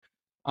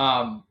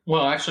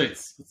Well, actually,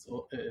 it's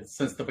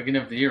since the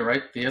beginning of the year,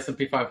 right? The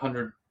S&P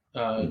 500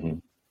 uh, Hmm.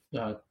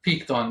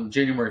 peaked on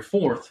January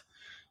 4th,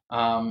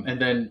 and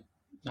then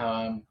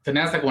the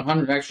Nasdaq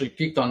 100 actually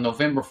peaked on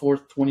November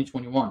 4th,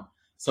 2021.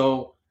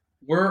 So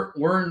we're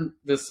in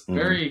this Hmm.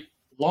 very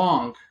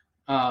long,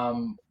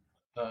 5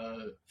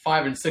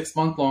 and 6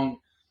 month long,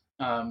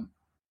 um,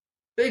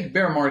 big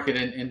bear market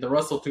in the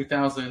Russell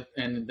 2000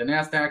 and the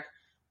Nasdaq.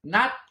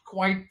 Not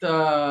quite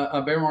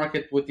a bear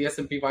market with the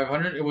S&P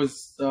 500. It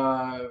was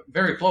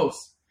very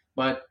close,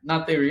 but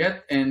not there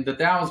yet. And the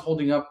Dow is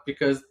holding up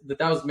because the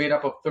Dow is made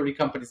up of 30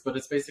 companies, but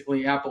it's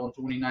basically Apple and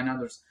 29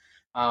 others.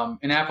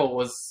 And Apple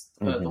was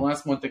the Hmm.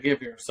 last one to give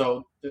here.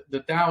 So the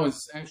Dow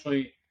is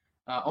actually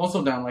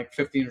also down like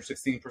 15 or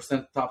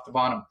 16% top to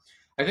bottom.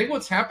 I think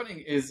what's happening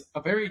is a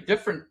very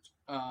different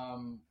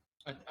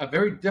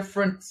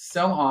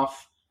sell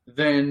off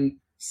than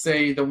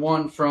say the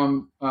one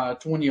from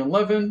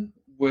 2011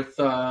 with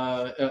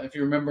if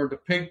you remember the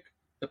pigs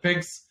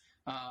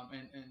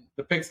and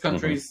the pigs Hmm.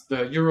 countries,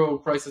 the euro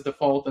crisis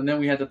default, and then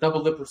we had the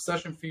double dip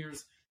recession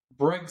fears,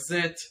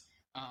 Brexit.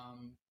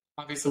 Um,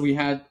 Obviously, we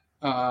had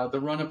the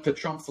run up to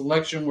Trump's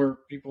election where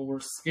people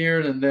were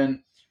scared, and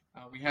then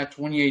we had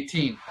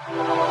 2018.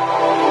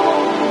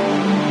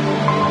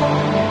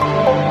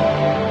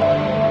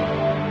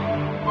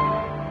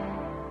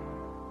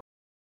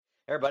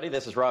 Everybody,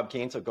 this is Rob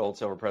Keynes of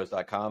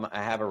GoldSilverPros.com.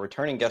 I have a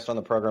returning guest on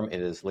the program.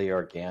 It is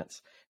Lior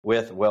Gantz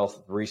with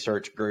Wealth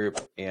Research Group,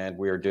 and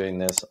we are doing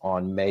this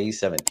on May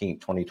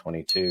 17th,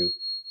 2022.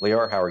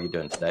 Lior, how are you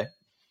doing today?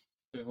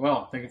 Doing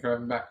well. Thank you for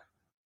having me back.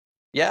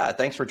 Yeah,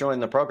 thanks for joining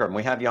the program.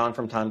 We have you on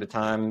from time to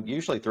time,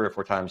 usually 3 or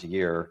 4 times a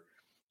year,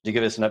 to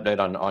give us an update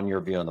on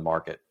your view on the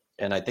market.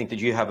 And I think that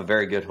you have a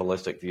very good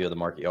holistic view of the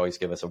market. You always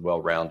give us a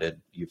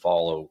well-rounded, you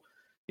follow,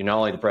 not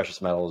only the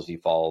precious metals, you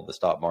follow the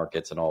stock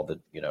markets and all the,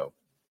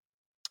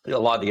 a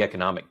lot of the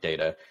economic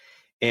data.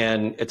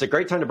 And it's a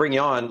great time to bring you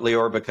on,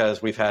 Lior, because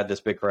we've had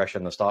this big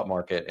correction in the stock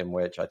market in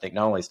which I think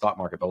not only the stock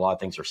market, but a lot of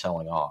things are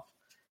selling off.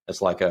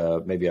 It's like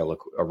maybe a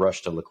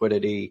rush to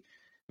liquidity,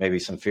 maybe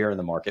some fear in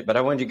the market. But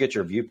I wanted to get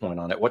your viewpoint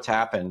on it. What's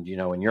happened,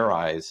 in your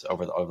eyes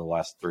over the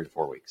last 3 to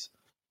 4 weeks?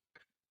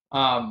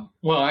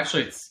 Well,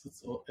 actually, it's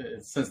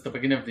since the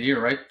beginning of the year,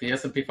 right? The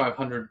S&P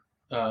 500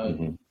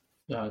 Hmm.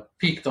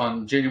 peaked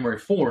on January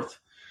 4th,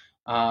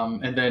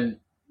 and then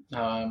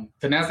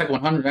the Nasdaq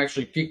 100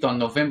 actually peaked on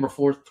November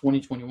 4th,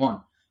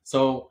 2021.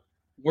 So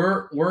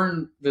we're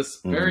in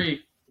this Hmm.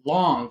 very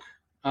long,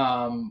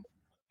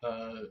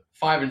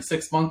 5 and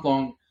 6 month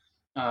long,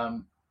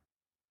 um,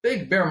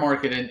 big bear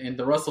market in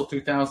the Russell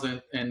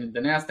 2000 and the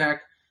Nasdaq.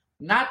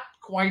 Not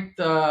quite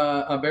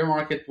a bear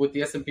market with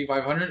the S&P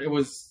 500. It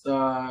was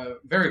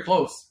very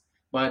close,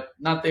 but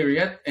not there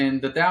yet.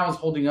 And the Dow is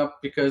holding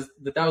up because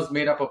the Dow is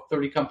made up of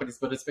 30 companies,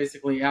 but it's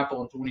basically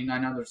Apple and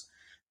 29 others.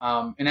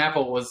 And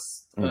Apple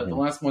was the Hmm.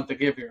 last one to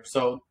give here.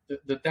 So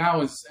the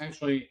Dow is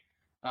actually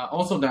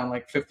also down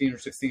like 15 or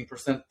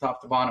 16%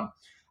 top to bottom.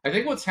 I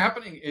think what's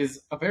happening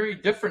is a very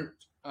different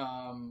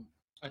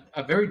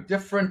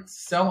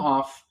sell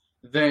off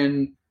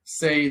than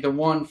say the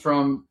one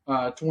from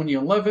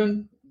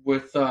 2011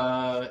 with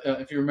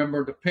if you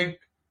remember the pigs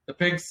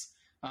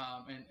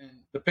and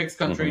the pigs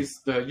Hmm.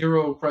 countries, the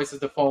euro crisis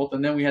default,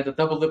 and then we had the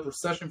double dip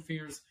recession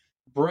fears,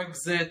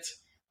 Brexit.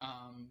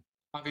 Um,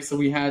 Obviously,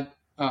 we had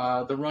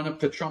the run up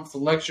to Trump's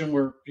election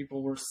where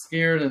people were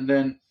scared, and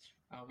then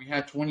we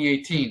had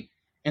 2018,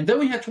 and then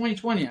we had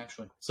 2020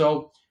 actually.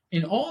 So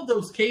in all of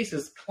those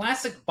cases,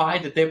 classic buy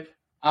the dip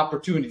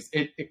opportunities.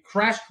 It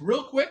crashed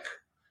real quick,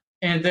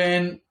 and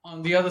then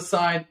on the other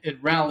side,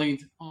 it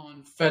rallied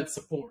on Fed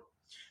support,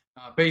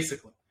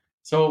 basically.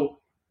 So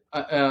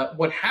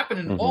what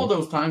happened in all Hmm.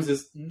 those times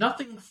is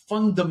nothing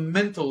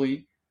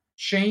fundamentally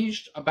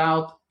changed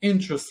about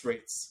interest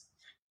rates.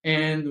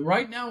 And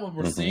right now, what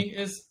we're Hmm. seeing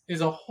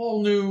is a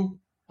whole new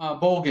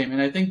ball game. And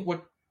I think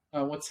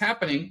what's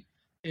happening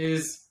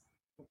is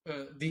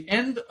the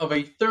end of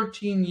a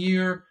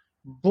 13-year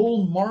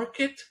bull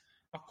market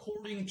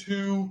according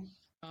to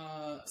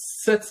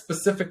set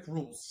specific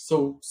rules.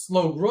 So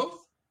slow growth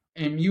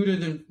and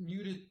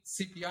muted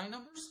CPI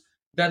numbers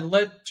that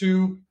led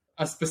to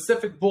a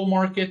specific bull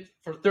market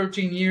for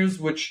 13 years,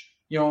 which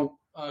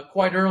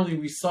quite early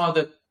we saw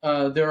that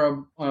there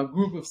are a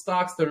group of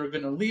stocks that are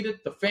going to lead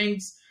it, the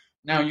FANGs.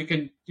 Now you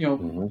can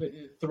Hmm.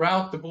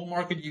 throughout the bull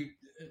market,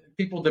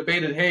 people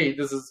debated, hey,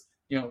 this is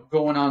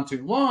going on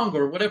too long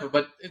or whatever,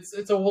 but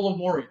it's a wall of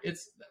worry.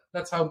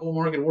 That's how bull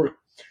market works.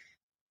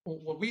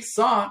 What we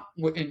saw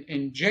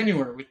in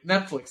January with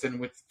Netflix and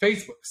with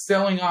Facebook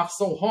selling off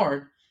so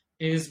hard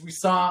is we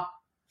saw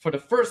for the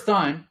first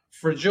time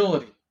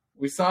fragility.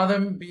 We saw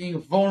them being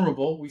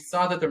vulnerable. We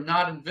saw that they're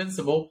not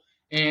invincible.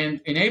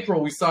 And in April,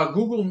 we saw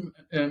Google,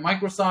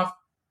 Microsoft,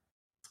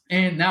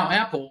 and now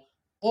Apple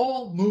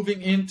all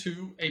moving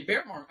into a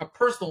bear market, a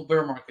personal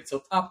bear market.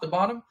 So top to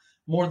bottom,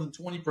 more than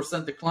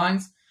 20%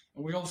 declines.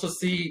 And we also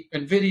see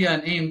Nvidia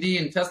and AMD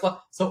and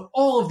Tesla. So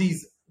all of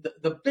these,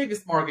 the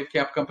biggest market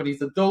cap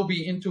companies,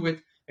 Adobe,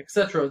 Intuit,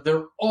 etc.,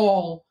 they're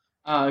all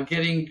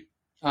getting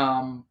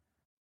um,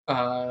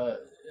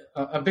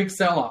 a big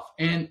sell-off.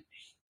 And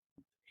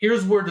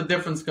here's where the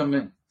difference comes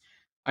in.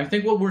 I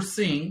think what we're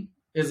seeing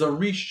is a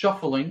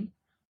reshuffling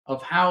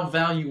of how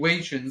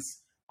valuations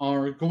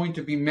are going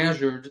to be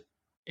measured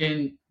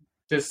in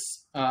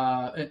this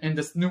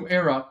new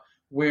era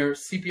where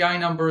CPI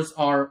numbers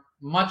are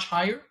much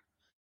higher,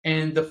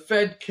 and the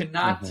Fed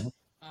cannot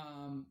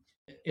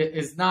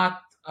is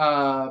not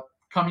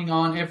coming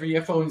on every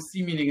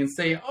FOMC meeting and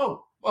say,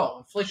 oh, well,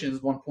 inflation is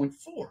 1.4,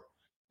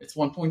 it's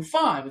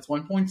 1.5, it's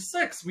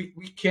 1.6.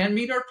 We can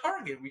meet our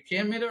target. We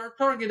can meet our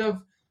target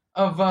of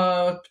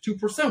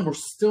 2%. We're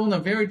still in a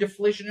very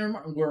deflationary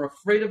market. We're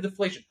afraid of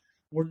deflation.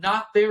 We're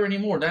not there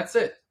anymore. That's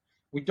it.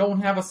 We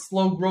don't have a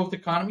slow growth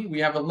economy.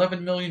 We have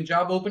 11 million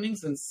job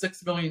openings and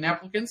 6 million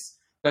applicants.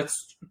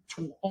 That's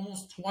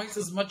almost twice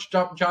as much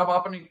job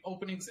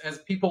openings as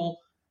people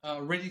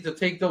ready to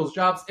take those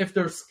jobs if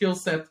their skill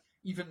set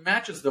even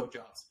matches those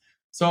jobs.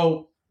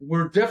 So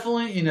we're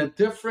definitely in a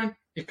different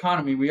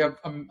economy. We have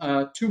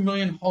 2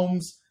 million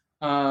homes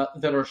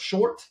that are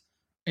short.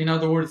 In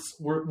other words,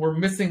 we're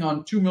missing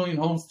on 2 million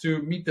homes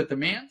to meet the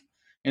demand.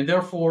 And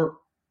therefore,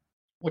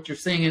 what you're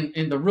seeing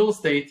in the real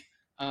estate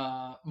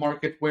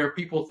market, where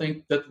people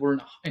think that we're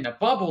in a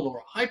bubble or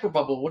a hyper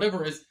bubble,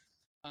 whatever it is,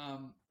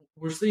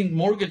 we're seeing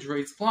mortgage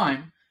rates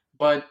climb.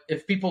 But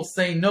if people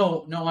say,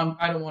 no,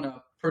 I don't want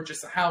to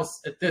purchase a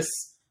house at this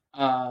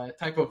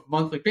type of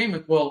monthly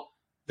payment, well,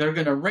 they're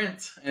going to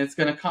rent, and it's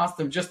going to cost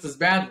them just as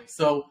badly.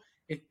 So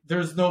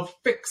there's no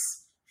fix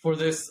for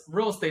this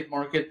real estate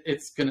market.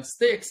 It's going to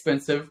stay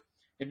expensive.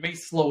 It may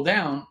slow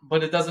down,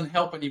 but it doesn't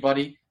help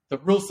anybody. The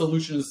real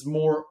solution is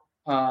more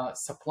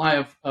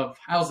supply of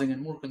housing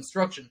and more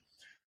construction.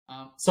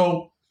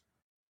 So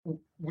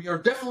we are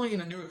definitely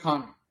in a new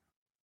economy.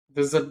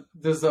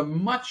 There's a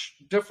much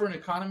different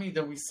economy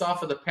than we saw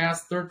for the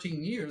past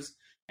 13 years,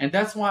 and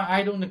that's why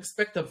I don't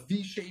expect a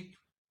V-shaped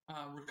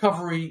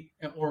recovery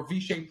or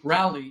V-shaped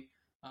rally,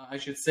 I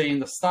should say, in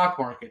the stock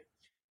market.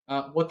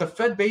 What the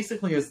Fed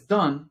basically has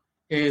done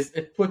is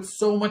it put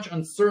so much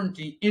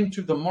uncertainty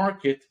into the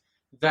market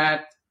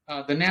that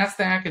the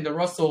NASDAQ and the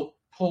Russell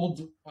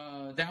pulled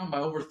down by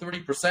over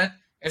 30%,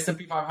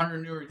 S&P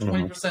 500 nearly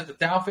 20%, the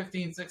Dow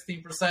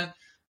 15-16%.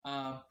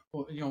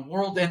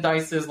 World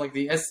indices like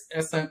the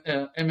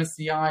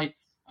MSCI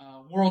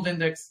World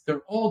Index,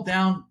 they're all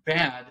down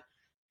bad.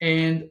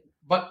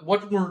 But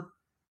what we're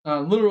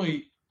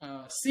literally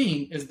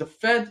seeing is the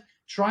Fed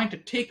trying to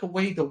take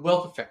away the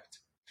wealth effect.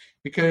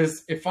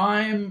 Because if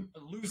I'm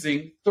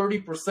losing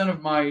 30%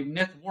 of my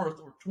net worth,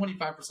 or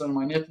 25% of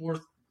my net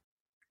worth,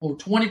 or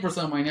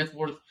 20% of my net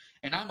worth,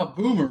 and I'm a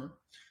boomer,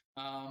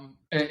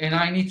 and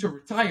I need to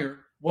retire,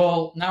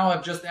 well, now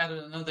I've just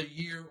added another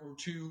year or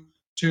two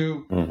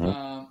to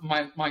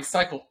my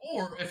cycle.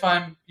 Or if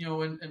I'm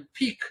in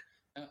peak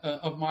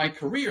of my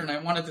career and I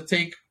wanted to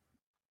take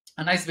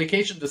a nice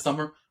vacation this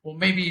summer, well,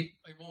 maybe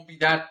it won't be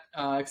that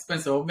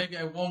expensive, or maybe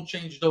I won't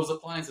change those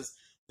appliances.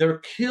 They're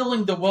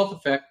killing the wealth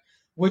effect,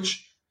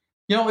 which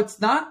it's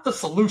not the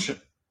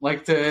solution.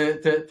 Like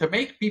to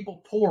make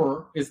people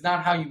poorer is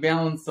not how you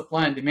balance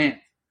supply and demand.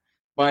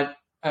 But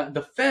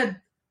the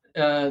Fed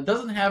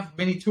doesn't have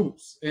many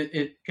tools.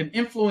 It can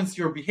influence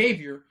your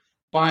behavior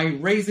by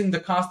raising the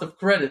cost of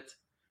credit,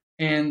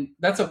 and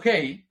that's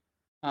okay.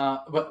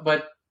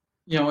 But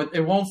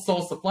it won't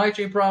solve supply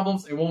chain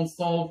problems. It won't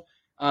solve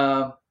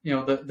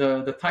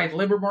the tight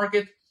labor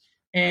market,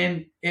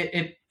 and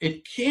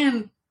it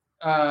can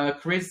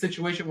create a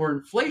situation where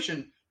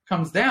inflation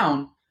comes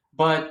down,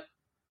 but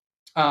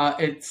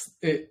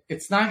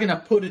it's not going to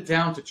put it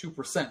down to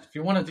 2%. If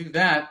you want to do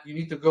that, you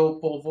need to go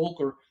Paul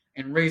Volcker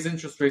and raise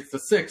interest rates to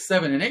 6,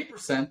 7, and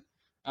 8%.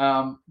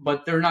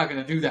 But they're not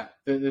going to do that.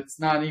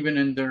 It's not even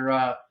in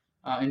their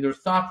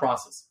thought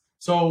process.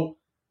 So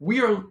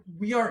we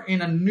are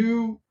in a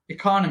new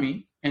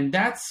economy, and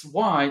that's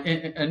why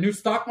a new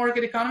stock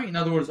market economy. In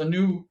other words, a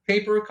new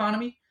paper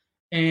economy,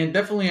 and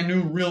definitely a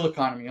new real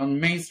economy on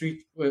Main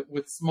Street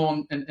with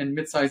small and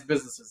mid-sized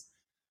businesses.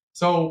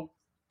 So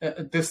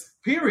this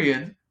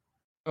period,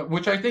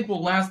 which I think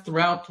will last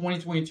throughout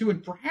 2022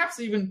 and perhaps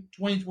even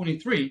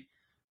 2023,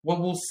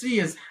 what we'll see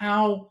is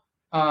how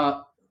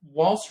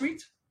Wall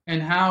Street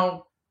and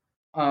how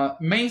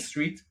Main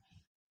Street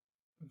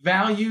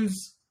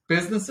values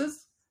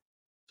businesses,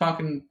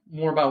 talking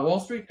more about Wall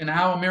Street, and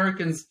how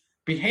Americans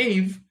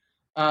behave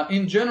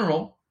in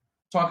general,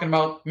 talking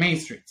about Main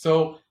Street.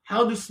 So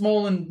how do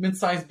small and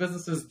mid-sized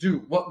businesses do?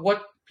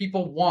 What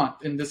people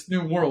want in this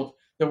new world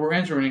that we're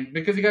entering?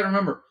 Because you got to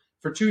remember,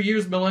 for 2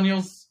 years,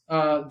 millennials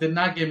did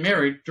not get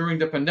married during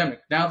the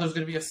pandemic. Now there's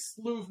going to be a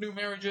slew of new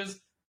marriages,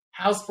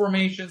 house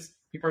formations.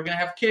 People are going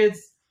to have kids.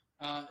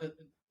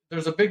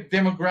 There's a big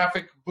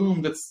demographic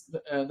boom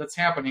that's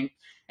happening,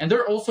 and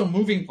they're also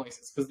moving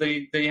places because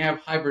they have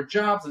hybrid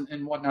jobs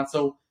and whatnot.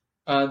 So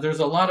there's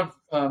a lot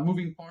of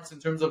moving parts in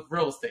terms of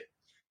real estate.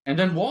 And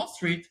then Wall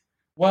Street,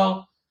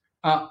 well,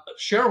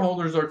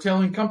 shareholders are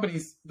telling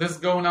companies, this is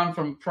going on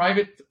from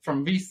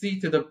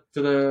VC to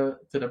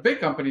the big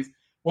companies.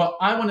 Well,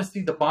 I want to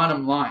see the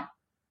bottom line.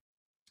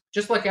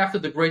 Just like after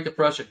the Great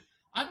Depression,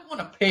 I don't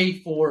want to pay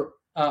for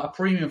a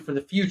premium for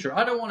the future.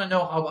 I don't want to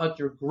know how about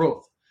your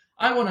growth.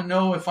 I want to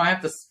know if I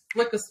have to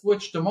flick a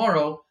switch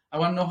tomorrow. I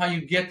want to know how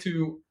you get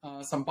to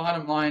some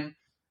bottom line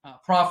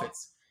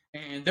profits.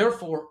 And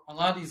therefore, a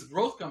lot of these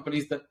growth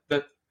companies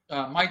that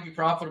might be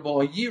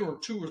profitable a year or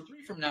 2 or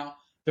 3 from now,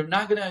 they're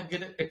not going to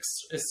get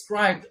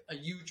ascribed a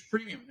huge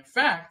premium. In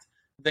fact,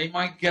 they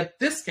might get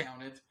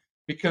discounted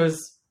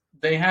because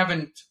they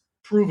haven't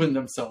proven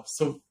themselves.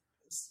 So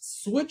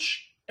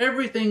switch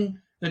everything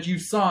that you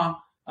saw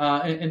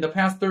in the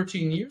past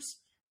 13 years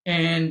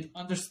and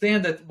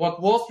understand that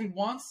what Wall Street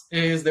wants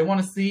is they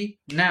want to see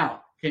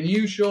now. Can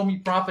you show me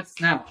profits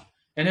now?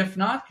 And if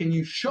not, can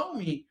you show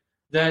me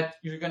that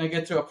you're going to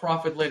get to a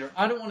profit later?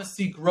 I don't want to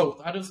see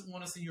growth. I just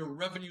want to see your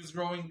revenues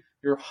growing,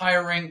 your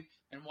hiring,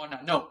 and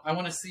whatnot. No, I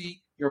want to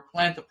see your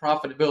plan to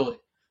profitability.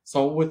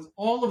 So with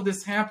all of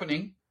this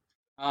happening,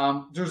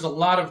 there's a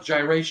lot of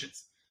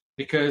gyrations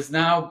because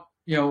now,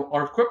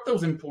 our crypto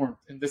is important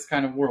in this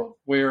kind of world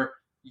where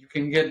you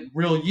can get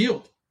real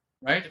yield,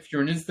 right? If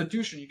you're an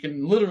institution, you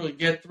can literally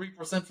get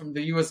 3% from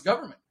the U.S.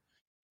 government.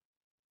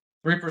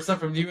 3%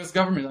 from the U.S.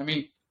 government. I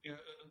mean,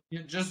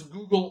 you just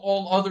Google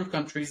all other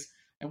countries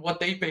and what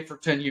they pay for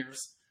 10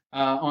 years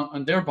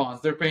on their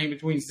bonds. They're paying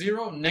between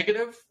 0,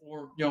 negative,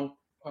 or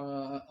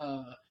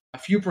a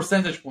few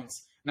percentage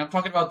points. And I'm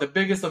talking about the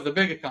biggest of the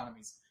big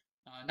economies,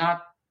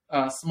 not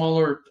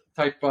smaller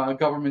type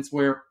governments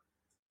where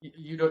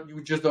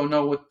you just don't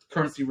know what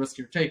currency risk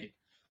you're taking.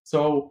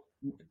 So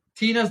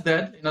TINA's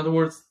dead. In other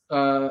words,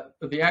 the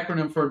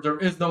acronym for there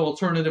is no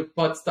alternative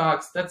but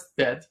stocks, that's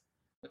dead.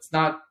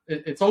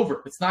 It's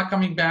over. It's not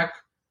coming back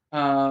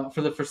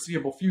for the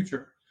foreseeable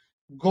future.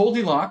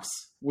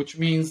 Goldilocks, which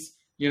means,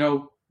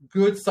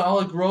 good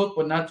solid growth,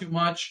 but not too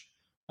much.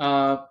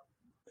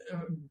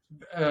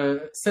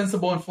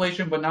 Sensible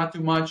inflation, but not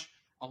too much.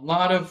 A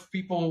lot of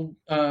people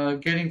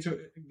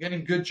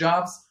getting good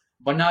jobs,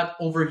 but not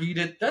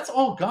overheated. That's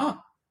all gone.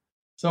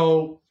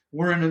 So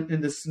we're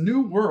in this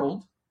new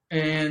world,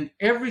 and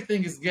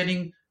everything is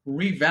getting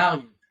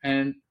revalued,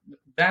 and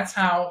that's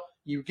how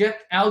you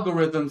get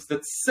algorithms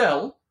that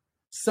sell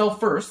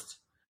first,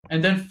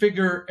 and then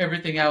figure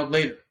everything out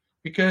later.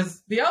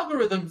 Because the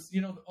algorithms,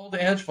 all the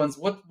hedge funds,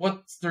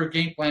 what's their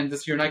game plan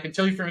this year? And I can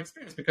tell you from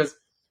experience because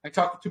I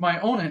talked to my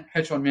own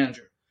hedge fund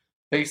manager.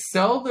 They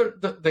sell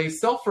they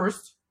sell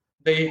first,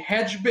 they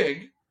hedge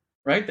big,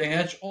 right? They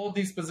hedge all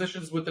these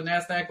positions with the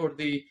Nasdaq or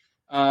the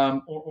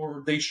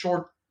or they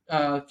short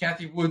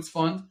Cathie Wood's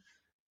fund,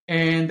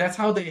 and that's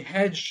how they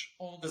hedge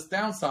all this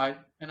downside.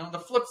 And on the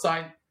flip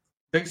side,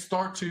 they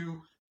start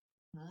to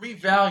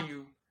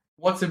revalue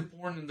what's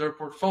important in their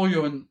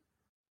portfolio and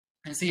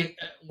see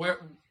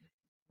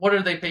what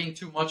are they paying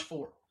too much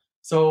for.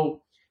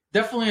 So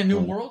definitely a new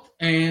world,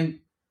 and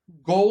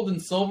gold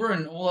and silver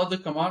and all other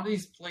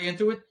commodities play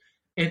into it.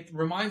 It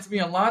reminds me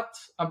a lot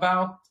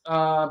about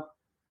what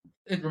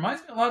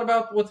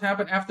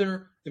happened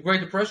after the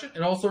Great Depression.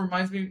 It also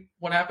reminds me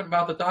what happened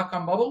about the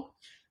dot-com bubble.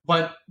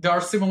 But there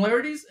are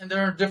similarities and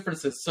there are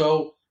differences.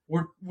 So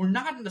we're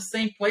not in the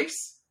same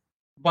place,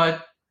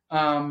 but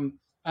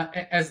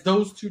as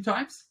those two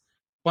times.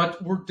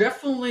 But we're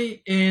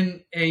definitely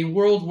in a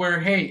world where,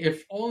 hey,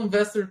 if all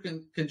investors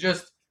can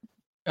just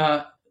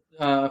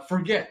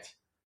forget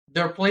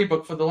their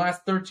playbook for the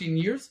last 13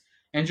 years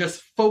and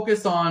just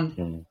focus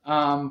on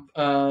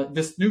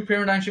this new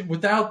paradigm shift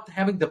without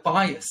having the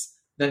bias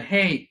that,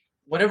 hey,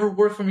 whatever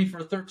worked for me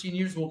for 13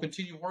 years will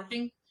continue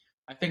working,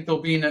 I think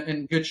they'll be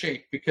in good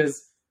shape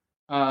because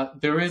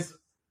there is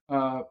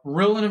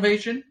real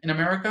innovation in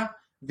America.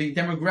 The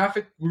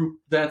demographic group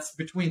that's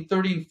between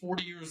 30 and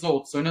 40 years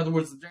old. So in other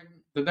words,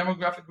 the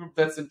demographic group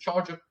that's in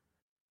charge of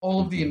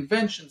all of the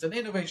inventions and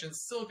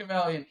innovations, Silicon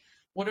Valley and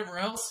whatever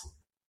else,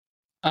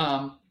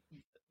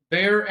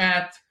 they're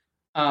at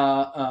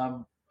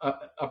a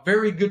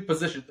very good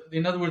position.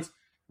 In other words,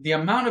 the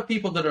amount of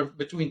people that are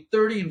between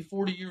 30 and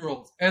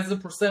 40-year-olds as a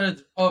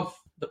percentage of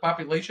the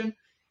population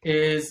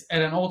is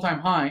at an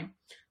all-time high.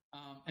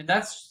 And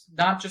that's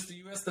not just the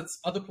U.S., that's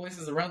other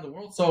places around the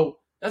world. So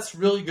that's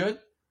really good.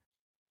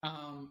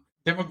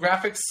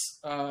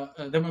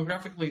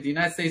 Demographically, the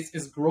United States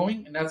is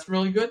growing, and that's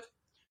really good.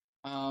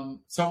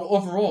 So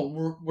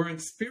overall, we're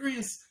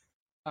experiencing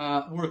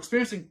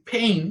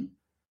pain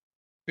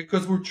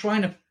because we're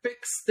trying to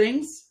fix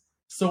things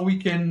so we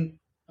can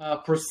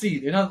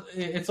proceed.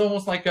 It's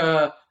almost like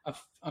a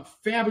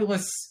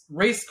fabulous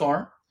race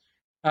car.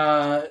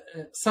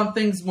 Some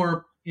things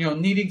were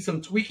needing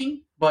some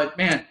tweaking, but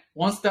man,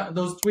 once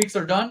those tweaks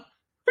are done,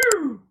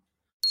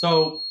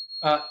 so.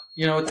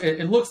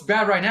 It looks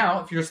bad right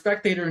now if you're a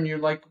spectator and you're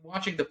like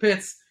watching the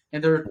pits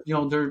and they're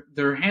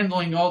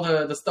handling all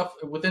the stuff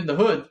within the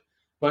hood.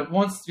 But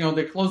once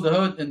they close the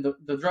hood and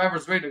the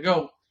driver's ready to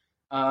go,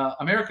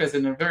 America is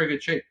in a very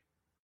good shape.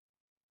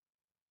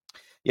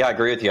 Yeah, I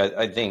agree with you.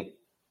 I think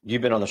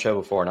you've been on the show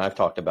before, and I've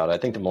talked about it. I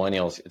think the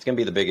millennials, it's going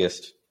to be the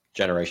biggest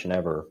generation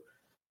ever,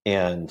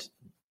 and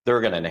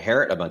they're going to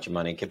inherit a bunch of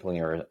money.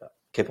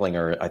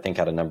 Kiplinger, I think,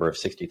 had a number of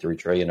 63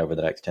 trillion over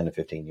the next 10 to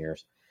 15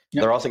 years.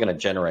 Yep. They're also going to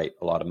generate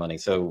a lot of money.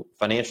 So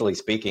financially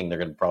speaking, they're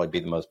going to probably be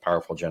the most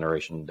powerful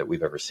generation that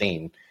we've ever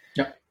seen.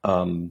 Yep.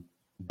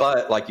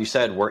 But like you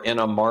said, we're in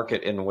a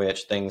market in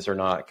which things are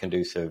not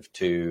conducive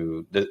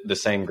to the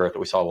same growth that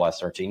we saw the last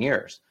 13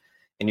 years.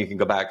 And you can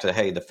go back to,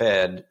 hey, the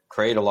Fed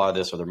created a lot of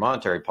this with their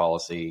monetary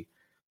policy,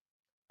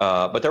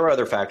 but there were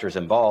other factors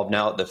involved.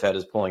 Now that the Fed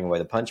is pulling away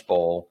the punch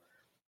bowl,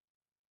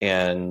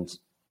 and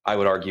I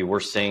would argue we're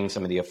seeing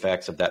some of the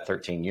effects of that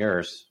 13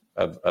 years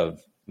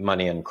of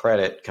money and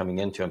credit coming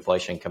into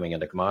inflation, coming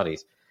into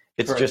commodities.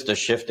 It's just a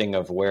shifting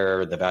of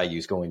where the value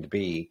is going to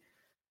be.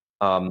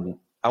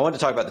 I wanted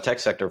to talk about the tech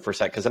sector for a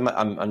sec, because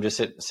I'm just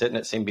sitting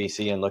at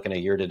CNBC and looking at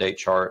a year-to-date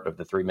chart of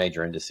the three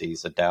major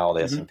indices: the Dow,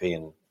 the S&P,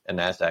 and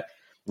NASDAQ.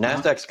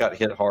 NASDAQ's got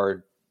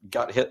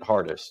hit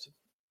hardest,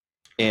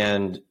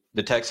 and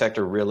the tech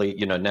sector really,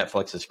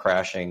 Netflix is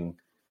crashing.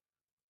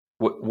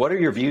 What are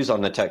your views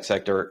on the tech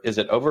sector? Is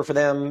it over for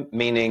them?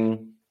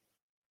 Meaning,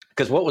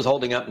 because what was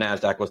holding up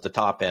NASDAQ was the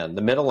top end.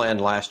 The middle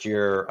end last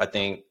year, I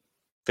think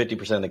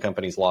 50% of the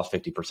companies lost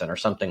 50% or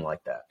something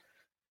like that.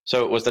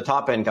 So it was the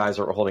top end guys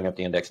that were holding up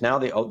the index. Now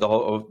the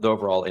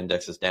overall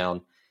index is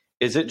down.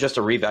 Is it just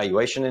a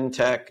revaluation in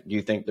tech? Do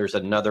you think there's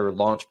another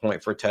launch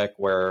point for tech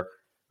where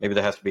maybe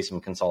there has to be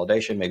some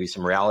consolidation, maybe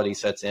some reality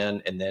sets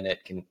in, and then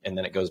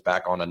it goes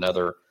back on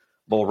another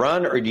bull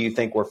run? Or do you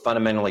think we're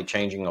fundamentally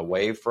changing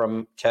away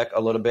from tech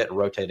a little bit,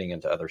 rotating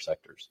into other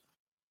sectors?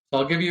 So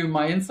I'll give you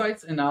my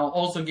insights, and I'll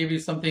also give you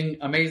something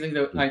amazing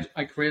that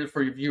I created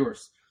for your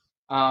viewers.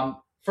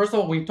 First of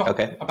all, we talk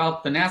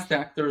about the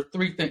NASDAQ. There are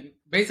three things.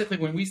 Basically,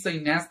 when we say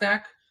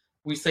NASDAQ,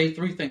 we say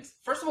three things.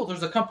 First of all,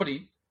 there's a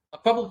company, a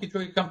publicly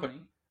traded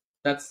company,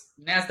 that's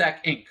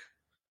NASDAQ Inc.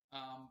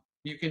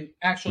 You can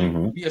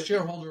actually be a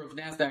shareholder of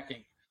NASDAQ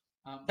Inc.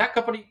 That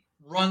company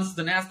runs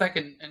the NASDAQ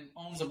and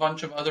owns a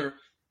bunch of other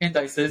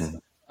indices.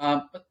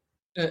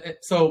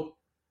 So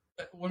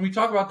when we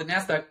talk about the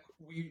NASDAQ,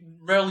 we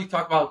rarely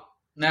talk about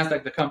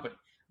NASDAQ, the company.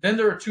 Then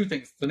there are two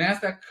things. The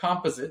NASDAQ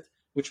Composite,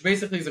 which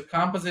basically is a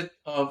composite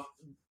of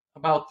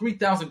about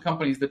 3,000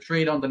 companies that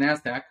trade on the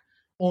NASDAQ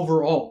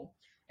overall.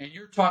 And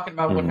you're talking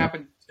about what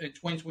happened in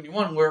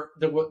 2021, where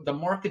the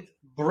market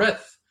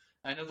breadth,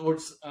 in other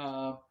words,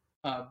 BREEADTH,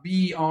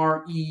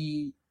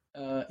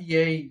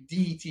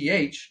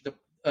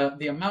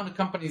 the amount of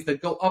companies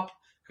that go up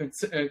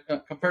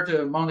compared to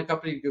the amount of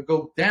companies that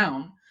go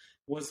down,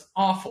 was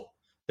awful.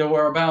 There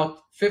were about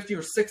 50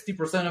 or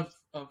 60%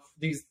 of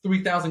these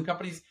 3,000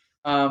 companies.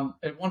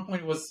 At one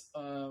point, it was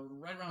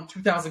right around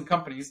 2,000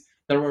 companies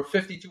that were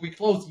 52-week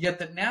lows, yet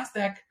the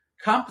NASDAQ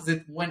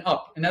Composite went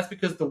up. And that's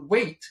because the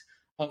weight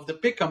of the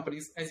big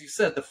companies, as you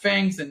said, the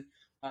FANGs, and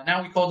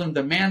now we call them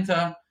the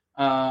MANTA.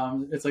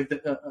 It's like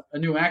a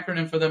new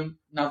acronym for them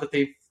now that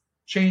they've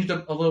changed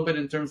a little bit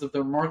in terms of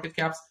their market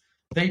caps.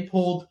 They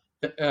pulled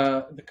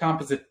the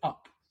composite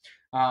up.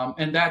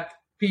 And that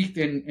peaked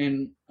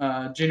in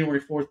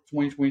January 4th,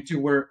 2022,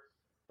 where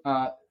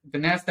the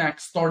NASDAQ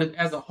started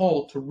as a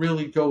whole to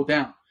really go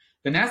down.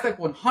 The NASDAQ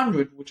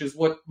 100, which is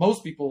what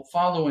most people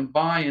follow and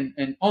buy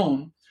and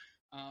own,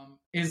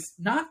 is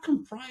not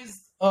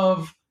comprised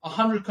of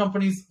 100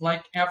 companies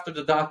like after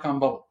the dot-com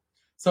bubble.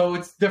 So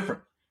it's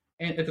different.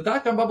 And at the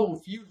dot-com bubble,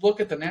 if you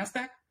look at the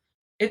NASDAQ,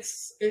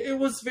 it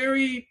was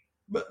very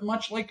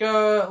much more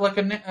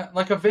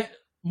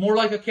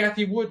like a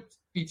Cathie Wood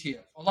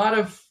ETF. A lot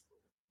of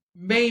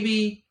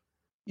maybe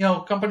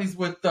companies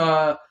with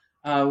no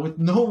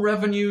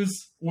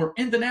revenues were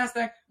in the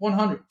NASDAQ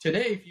 100.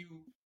 Today, if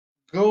you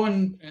go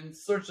and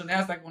search the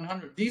NASDAQ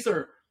 100, these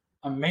are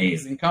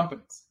amazing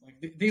companies. Like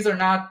these are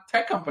not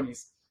tech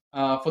companies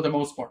for the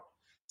most part.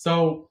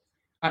 So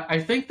I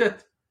think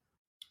that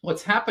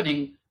what's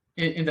happening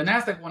in the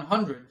NASDAQ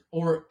 100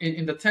 or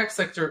in the tech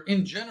sector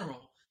in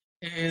general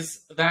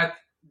is that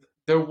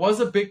there was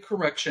a big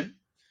correction,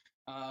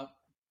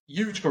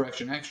 huge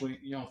correction, actually,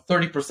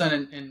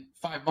 30% in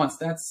 5 months.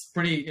 That's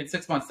pretty, in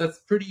 6 months, that's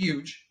pretty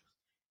huge.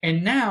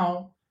 And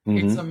now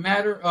it's a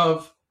matter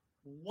of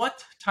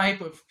what type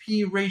of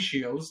P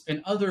ratios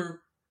and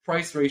other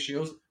price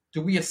ratios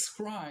do we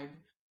ascribe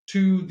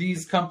to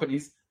these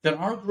companies that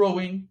are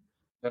growing,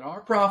 that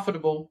are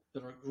profitable,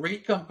 that are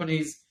great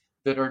companies,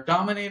 that are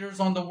dominators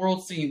on the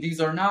world scene.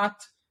 These are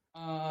not,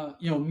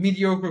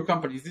 mediocre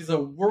companies. These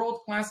are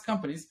world-class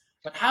companies.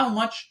 But how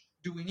much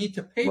do we need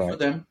to pay for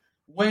them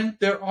when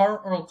there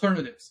are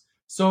alternatives?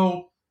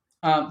 So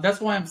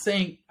that's why I'm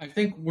saying I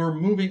think we're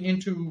moving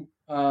into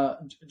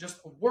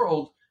just a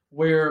world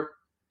where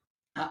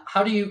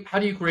how do you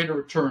create a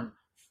return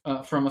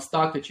from a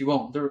stock that you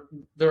own?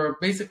 There are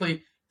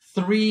basically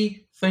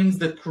three things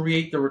that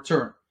create the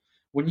return.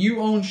 When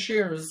you own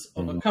shares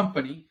of a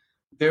company,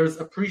 there's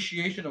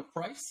appreciation of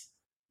price,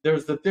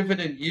 there's the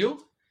dividend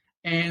yield,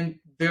 and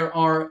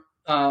there's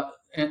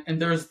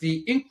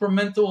the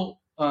incremental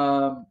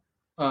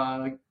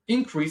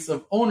increase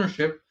of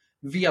ownership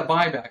via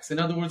buybacks. In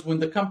other words, when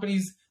the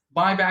companies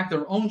buy back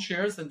their own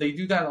shares, and they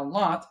do that a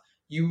lot,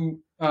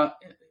 you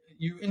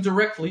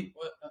indirectly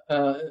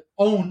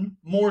own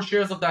more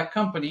shares of that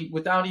company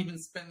without even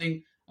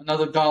spending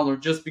another dollar,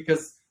 just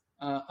because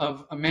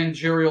of a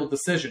managerial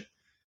decision.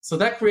 So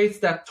that creates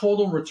that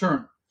total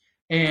return.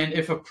 And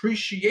if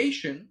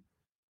appreciation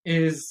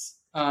is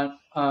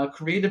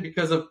created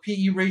because of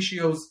PE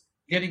ratios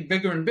getting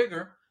bigger and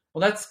bigger,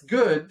 well, that's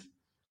good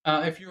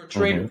if you're a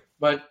trader. Mhm.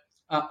 But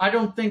I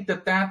don't think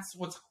that that's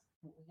what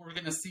we're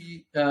going to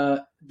see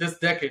this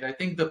decade. I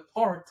think the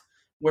part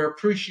where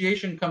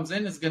appreciation comes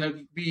in is going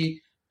to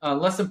be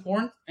less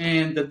important,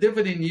 and the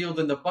dividend yield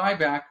and the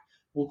buyback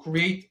will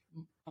create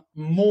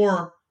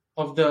more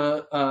of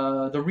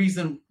the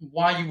reason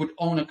why you would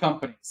own a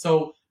company.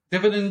 So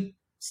dividend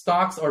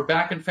stocks are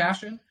back in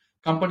fashion.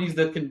 Companies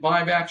that can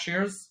buy back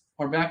shares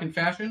are back in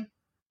fashion.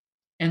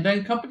 And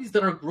then companies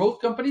that are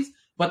growth companies,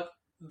 but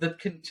that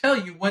can tell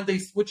you when they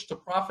switch to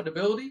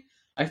profitability.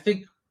 I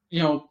think,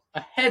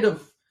 ahead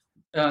of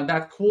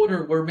that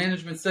quarter where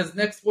management says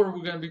next quarter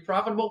we're going to be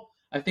profitable,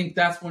 I think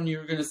that's when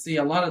you're going to see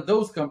a lot of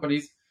those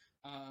companies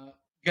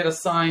get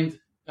assigned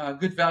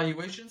good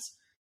valuations.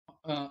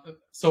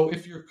 So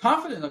if you're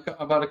confident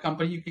about a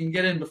company, you can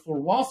get in before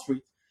Wall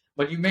Street,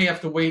 but you may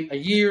have to wait a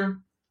year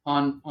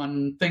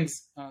on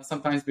things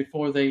sometimes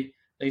before they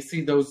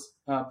see those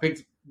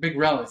big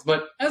rallies.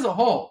 But as a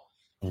whole,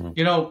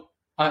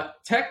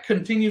 tech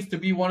continues to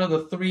be one of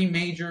the three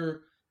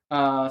major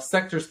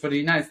sectors for the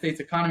United States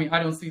economy.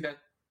 I don't see that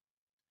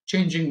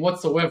changing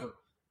whatsoever.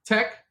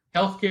 Tech,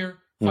 healthcare,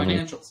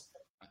 financials.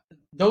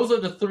 Those are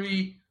the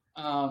three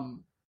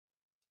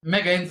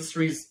mega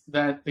industries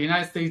that the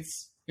United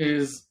States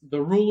is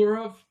the ruler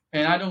of,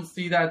 and I don't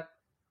see that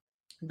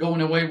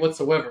going away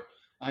whatsoever.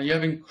 You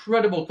have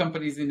incredible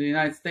companies in the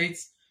United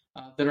States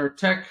that are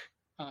tech,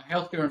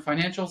 healthcare, and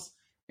financials,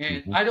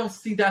 and I don't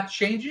see that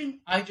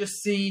changing. I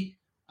just see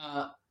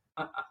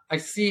I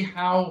see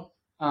how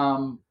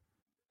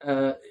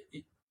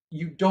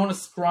you don't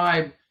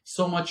ascribe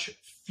so much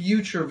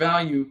future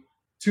value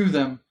to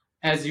them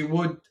as you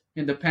would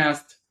in the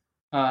past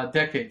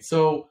decade.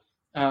 So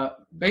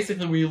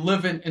basically, we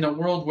live in a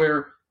world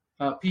where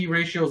P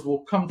ratios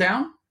will come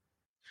down.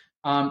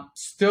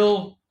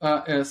 Still,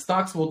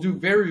 stocks will do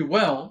very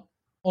well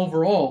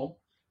overall,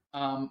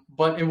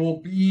 but it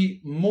will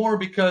be more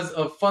because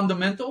of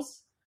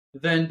fundamentals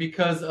than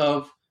because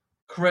of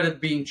credit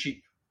being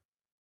cheap.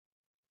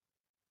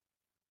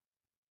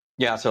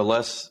 Yeah, so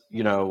less,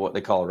 what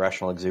they call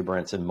irrational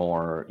exuberance, and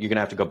more, you're going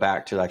to have to go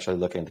back to actually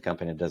looking at the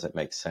company. Does it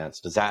make sense?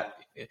 Does that,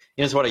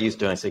 it's what I used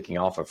to do in Seeking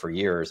Alpha for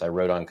years. I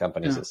wrote on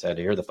companies that said,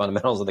 here are the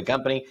fundamentals of the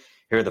company.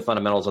 Here are the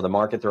fundamentals of the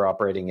market they're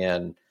operating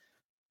in.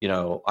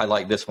 I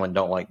like this one,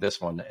 don't like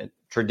this one.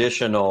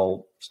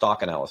 Traditional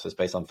stock analysis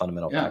based on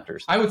fundamental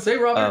factors. I would say,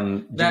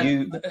 Robert,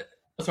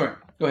 sorry,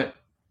 go ahead.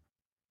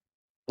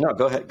 No,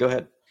 go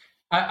ahead.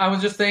 I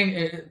was just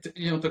saying,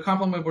 to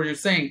complement what you're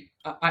saying,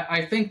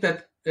 I think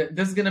that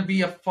this is going to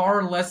be a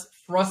far less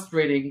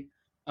frustrating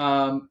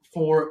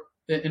for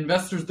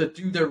investors that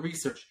do their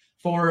research.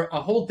 For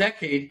a whole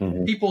decade,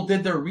 people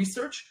did their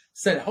research,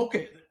 said,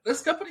 okay,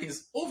 this company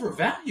is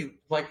overvalued.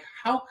 Like,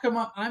 how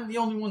come I'm the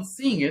only one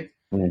seeing it?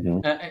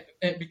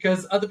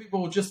 Because other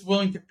people were just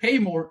willing to pay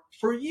more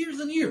for years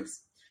and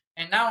years.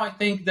 And now I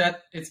think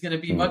that it's going to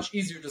be much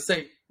easier to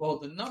say, well,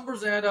 the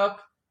numbers add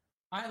up.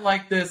 I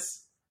like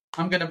this.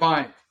 I'm going to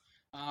buy it.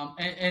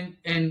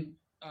 And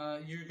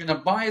you're going to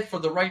buy it for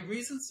the right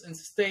reasons and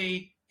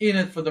stay in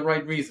it for the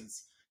right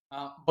reasons.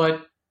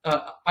 But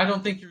I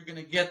don't think you're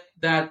going to get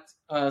that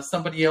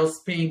somebody else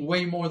paying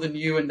way more than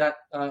you, and that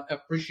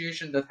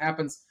appreciation that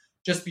happens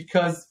just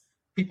because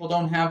people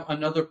don't have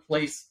another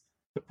place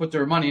to put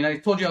their money. And I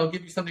told you I'll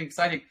give you something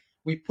exciting.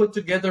 We put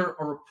together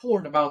a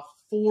report about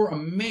 4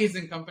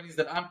 amazing companies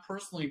that I'm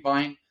personally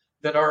buying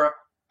that are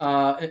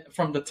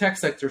from the tech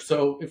sector.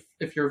 So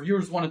if your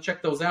viewers want to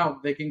check those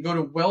out, they can go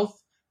to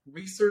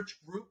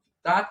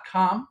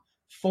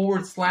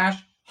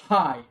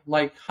wealthresearchgroup.com/high,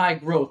 like high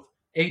growth,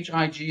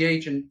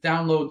 HIGH, and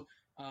download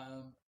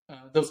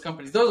those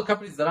companies. Those are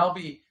companies that I'll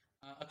be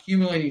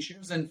accumulating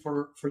shares in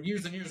for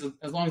years and years,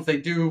 as long as they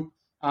do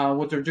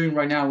what they're doing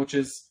right now, which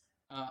is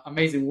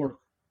amazing work.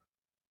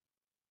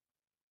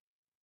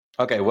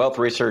 Okay,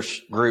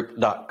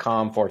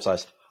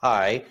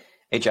 wealthresearchgroup.com/high,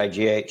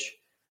 HIGH.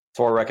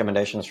 4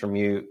 recommendations from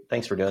you.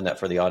 Thanks for doing that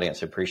for the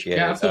audience. Appreciate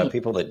it.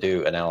 People that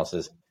do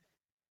analysis,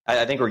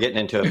 I think we're getting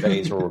into a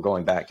phase where we're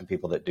going back to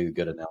people that do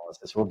good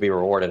analysis. We'll be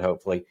rewarded,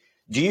 hopefully.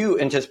 Do you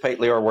anticipate,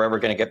 Leo, we're ever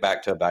going to get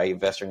back to a value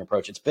investing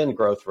approach? It's been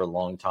growth for a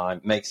long time.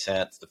 It makes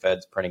sense. The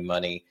Fed's printing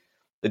money.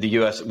 The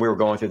U.S., we were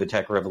going through the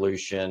tech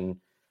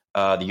revolution.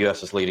 The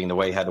U.S. is leading the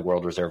way, had the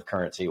world reserve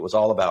currency. It was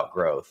all about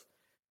growth.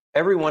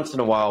 Every once in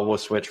a while, we'll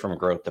switch from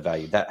growth to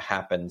value. That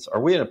happens.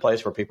 Are we in a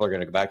place where people are going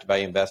to go back to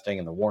value investing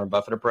and the Warren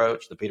Buffett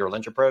approach, the Peter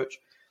Lynch approach?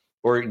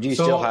 Or do you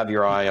still have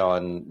your eye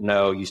on,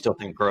 no, you still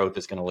think growth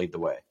is going to lead the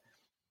way?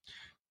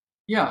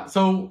 Yeah.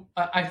 So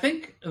I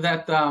think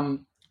that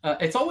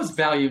it's always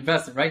value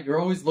investing, right? You're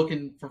always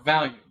looking for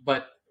value.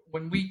 But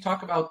when we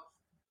talk about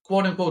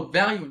quote unquote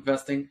value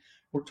investing,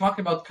 we're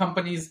talking about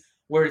companies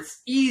where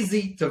it's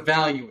easy to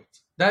value it.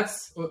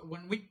 That's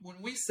when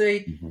we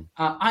say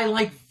I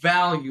like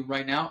value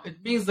right now.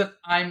 It means that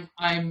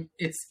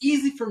it's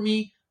easy for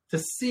me to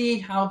see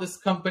how much this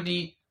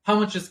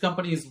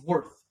company is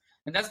worth.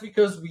 And that's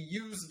because we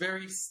use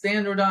very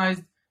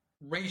standardized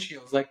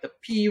ratios like the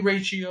P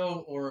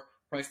ratio or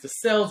price to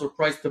sales or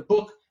price to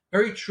book,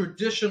 very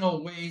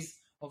traditional ways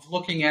of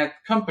looking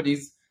at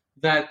companies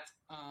that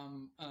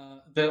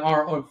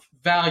are of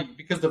value,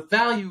 because the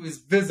value is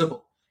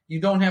visible. You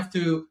don't have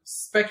to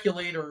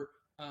speculate or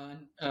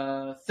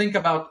think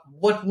about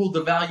what will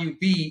the value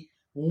be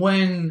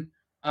when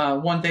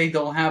one day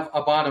they'll have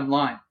a bottom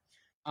line.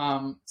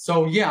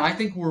 So yeah, I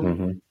think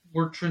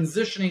we're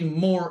transitioning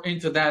more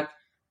into that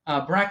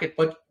bracket,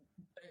 but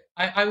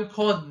I would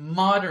call it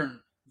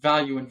modern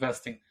value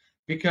investing,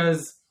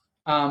 because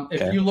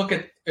if you look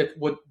at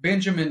what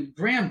Benjamin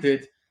Graham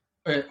did,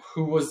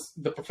 who was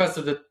the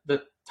professor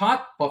that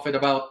taught Buffett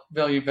about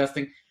value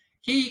investing,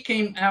 he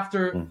came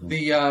after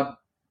the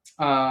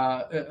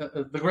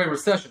Great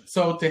Recession.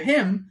 So to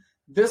him,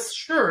 this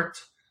shirt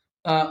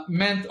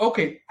meant,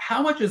 okay,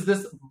 how much is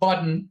this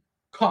button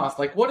cost?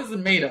 Like, what is it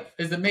made of?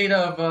 Is it made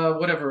of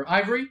whatever,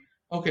 ivory?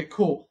 Okay,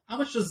 cool. How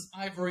much does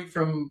ivory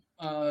from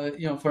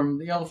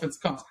the elephants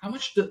cost? How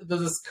much does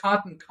this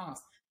cotton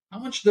cost? How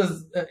much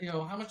does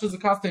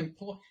it cost to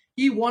employ?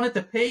 He wanted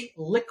to pay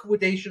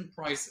liquidation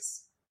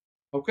prices.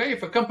 Okay,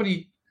 if a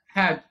company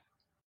had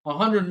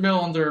 100 mil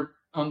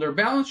on their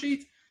balance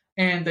sheet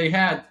and they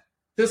had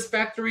this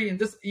factory and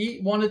this, he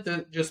wanted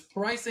to just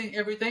pricing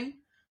everything,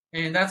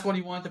 and that's what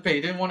he wanted to pay.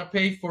 He didn't want to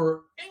pay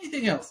for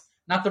anything else,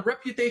 not the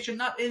reputation,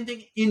 not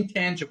anything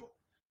intangible.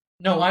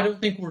 No, I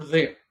don't think we're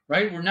there,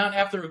 right? We're not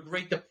after a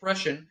Great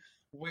Depression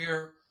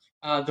where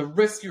the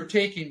risk you're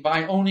taking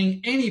by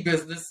owning any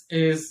business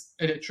is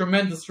a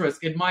tremendous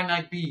risk. It might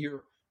not be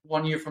here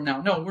 1 year from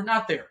now. No, we're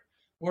not there.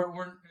 We're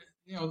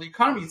the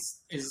economy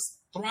is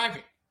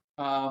thriving.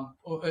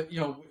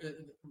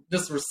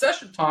 This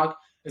recession talk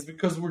is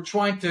because we're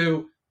trying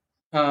to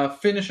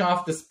finish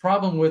off this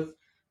problem with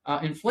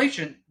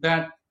inflation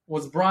that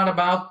was brought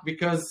about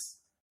because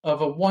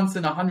of a once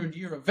in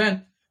 100-year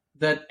event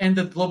that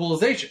ended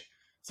globalization.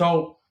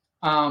 So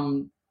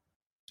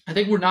I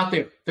think we're not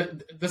there.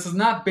 This is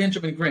not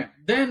Benjamin Graham.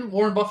 Then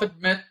Warren Buffett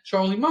met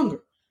Charlie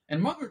Munger,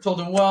 and Munger told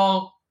him,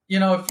 well,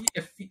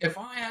 if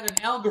I had an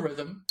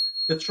algorithm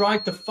that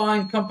tried to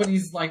find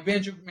companies like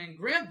Benjamin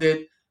Graham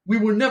did, we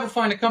would never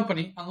find a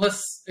company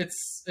unless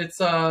it's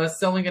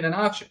selling at an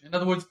auction. In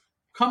other words,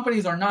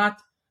 companies are not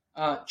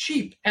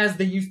cheap as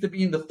they used to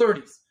be in the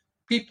 30s.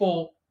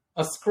 People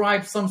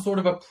ascribe some sort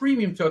of a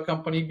premium to a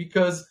company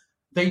because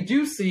they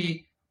do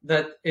see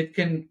that it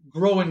can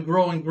grow and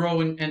grow and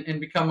grow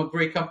and become a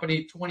great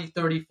company 20,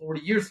 30,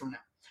 40 years from now.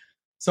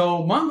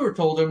 So Munger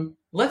told him,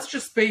 let's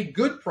just pay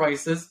good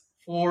prices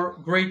for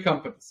great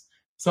companies.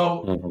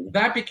 So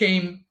that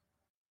became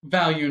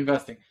value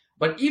investing.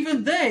 But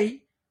even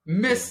they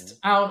missed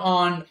out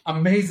on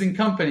amazing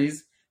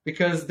companies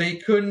because they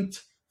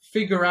couldn't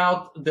figure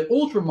out the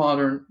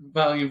ultra-modern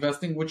value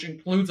investing, which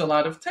includes a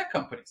lot of tech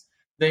companies.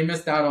 They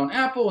missed out on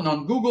Apple and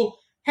on Google.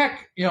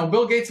 Heck,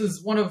 Bill Gates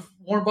is one of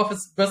Warren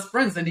Buffett's best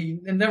friends, and he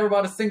never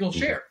bought a single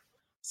share.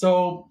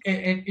 So,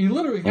 and he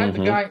literally had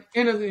the guy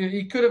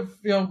he could have,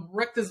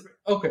 wrecked his.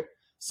 Okay,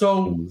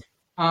 so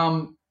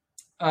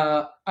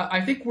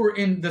I think we're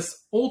in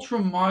this ultra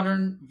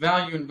modern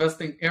value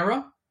investing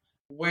era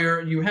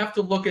where you have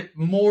to look at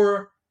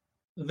more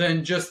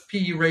than just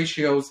PE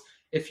ratios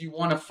if you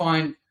want to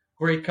find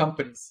great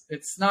companies.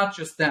 It's not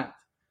just that.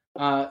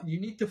 You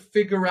need to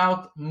figure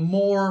out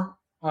more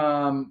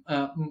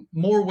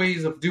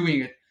ways of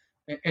doing it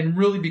and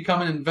really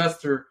become an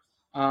investor.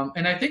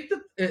 And I think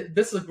that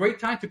this is a great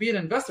time to be an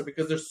investor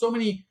because there's so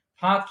many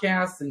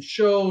podcasts and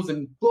shows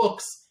and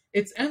books.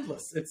 It's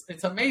endless.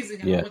 It's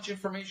amazing how much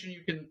information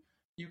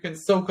you can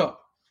soak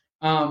up.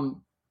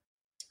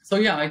 So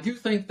yeah, I do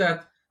think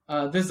that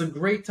this is a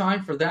great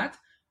time for that.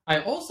 I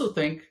also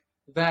think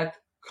that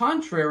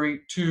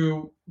contrary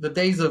to the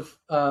days of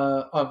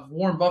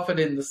Warren Buffett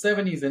in the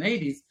 70s and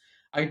 80s,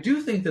 I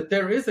do think that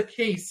there is a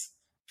case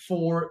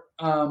for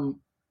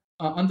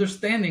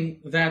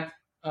understanding that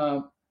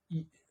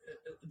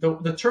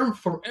the term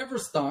forever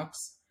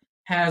stocks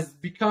has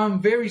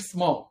become very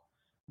small.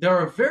 There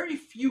are very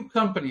few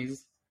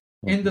companies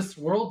in this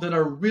world that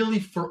are really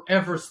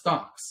forever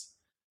stocks.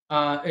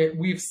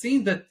 We've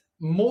seen that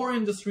more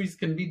industries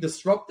can be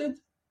disrupted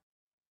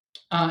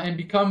and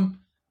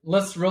become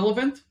less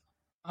relevant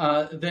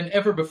than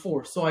ever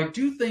before. So I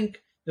do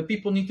think that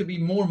people need to be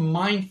more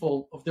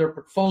mindful of their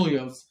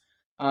portfolios.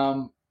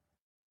 And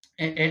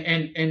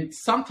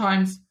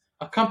sometimes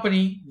a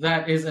company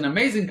that is an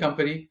amazing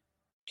company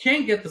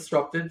can get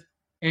disrupted,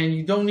 and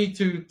you don't need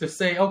to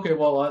say, okay,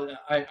 well,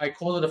 I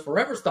call it a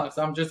forever stock,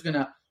 so I'm just going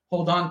to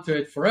hold on to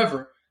it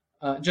forever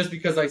just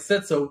because I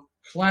said so.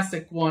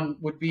 Classic one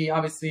would be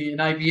obviously an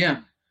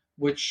IBM,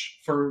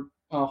 which for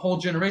a whole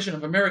generation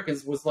of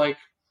Americans was like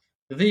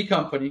the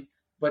company,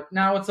 but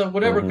now it's a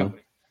whatever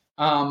company.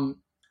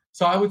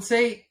 So I would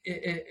say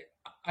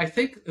I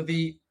think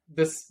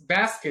this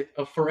basket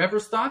of forever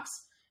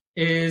stocks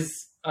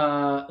is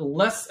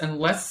less and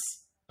less.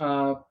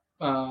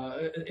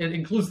 It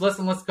includes less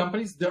and less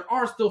companies. There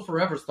are still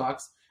forever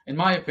stocks, in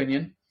my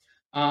opinion.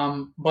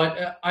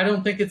 But I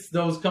don't think it's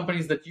those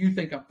companies that you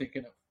think I'm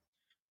thinking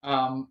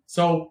of.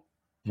 So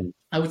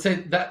I would say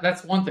that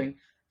that's one thing.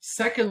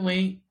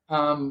 Secondly,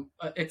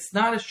 it's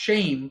not a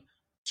shame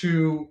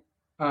to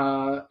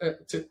uh,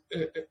 to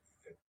uh,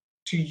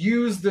 to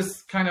use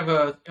this kind of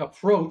a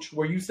approach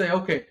where you say,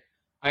 okay,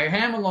 I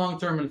am a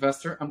long-term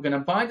investor. I'm going to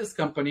buy this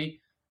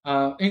company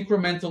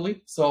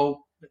incrementally.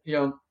 So,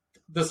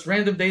 this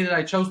random day that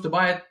I chose to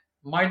buy it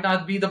might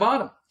not be the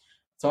bottom.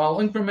 So I'll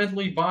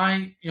incrementally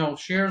buy,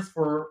 shares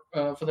for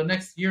the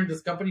next year in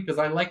this company because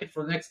I like it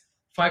for the next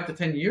 5 to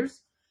 10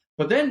 years.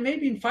 But then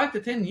maybe in 5 to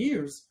 10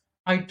 years,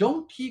 I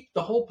don't keep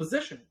the whole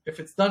position if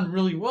it's done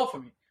really well for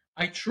me.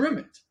 I trim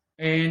it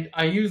and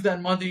I use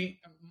that money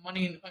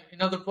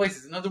in other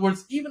places. In other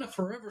words, even a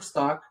forever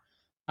stock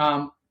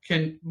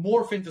can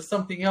morph into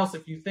something else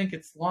if you think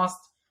it's lost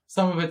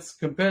some of its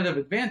competitive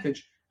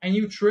advantage, and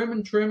you trim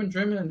and trim and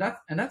trim, and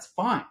that's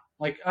fine.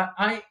 Like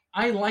I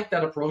like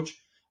that approach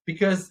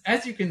because,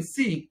 as you can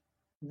see,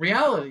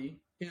 reality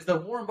is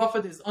that Warren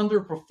Buffett is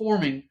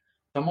underperforming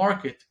the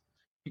market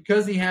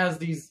because he has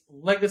these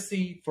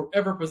legacy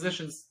forever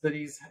positions that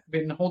he's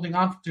been holding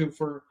on to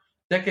for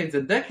decades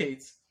and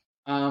decades,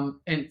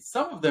 and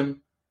some of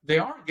them they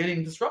are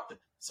getting disrupted.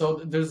 So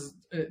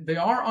they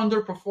are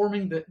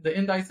underperforming the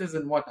indices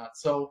and whatnot.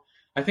 So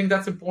I think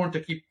that's important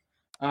to keep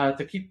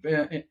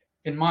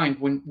in mind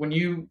when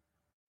you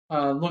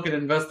look at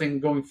investing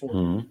going forward.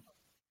 Mm-hmm.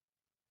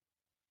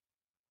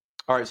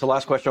 All right. So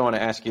last question I want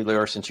to ask you,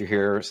 Lior, since you're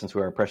here, since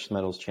we're a precious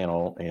metals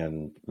channel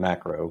and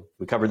macro,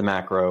 we covered the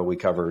macro, we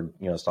covered,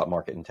 stock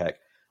market and tech.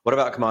 What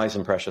about commodities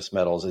and precious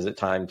metals? Is it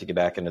time to get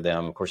back into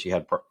them? Of course, you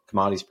had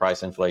commodities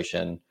price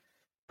inflation.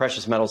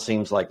 Precious metals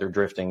seems like they're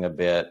drifting a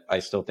bit. I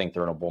still think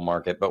they're in a bull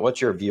market, but what's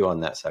your view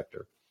on that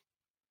sector?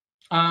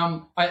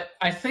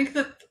 I think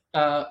that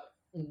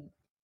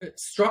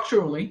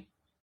structurally,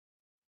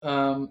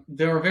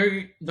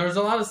 there's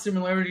a lot of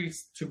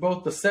similarities to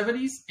both the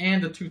 70s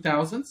and the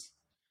 2000s.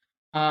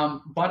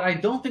 But I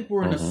don't think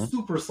we're in a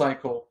super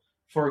cycle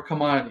for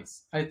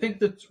commodities. I think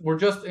that we're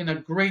just in a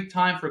great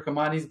time for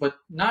commodities, but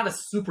not a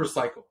super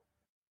cycle.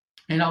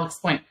 And I'll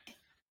explain.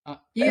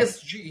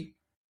 ESG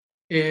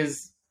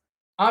is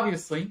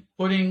obviously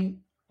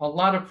putting a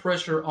lot of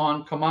pressure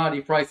on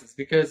commodity prices,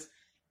 because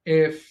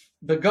if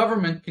the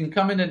government can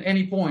come in at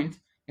any point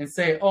and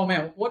say, oh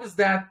man, what is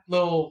that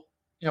little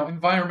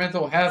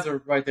environmental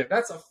hazard right there?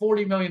 That's a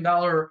 $40 million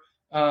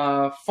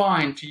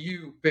fine to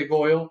you, big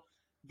oil.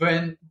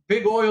 Then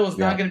big oil is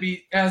not going to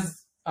be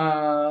as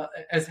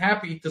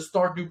happy to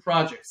start new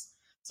projects.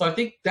 So I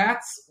think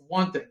that's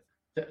one thing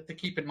to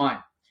keep in mind.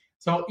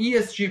 So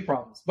ESG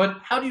problems.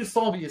 But how do you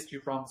solve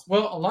ESG problems?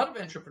 Well, a lot of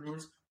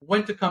entrepreneurs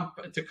went to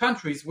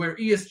countries where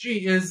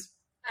ESG is,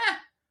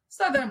 it's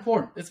not that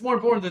important. It's more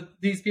important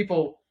that these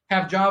people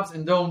have jobs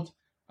and don't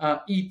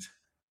eat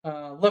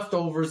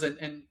leftovers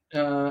and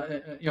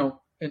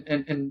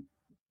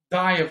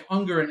die of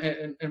hunger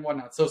and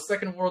whatnot. So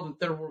second world and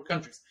third world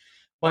countries.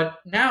 But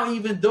now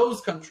even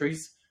those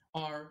countries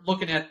are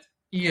looking at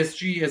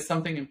ESG as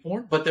something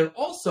important, but they're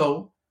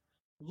also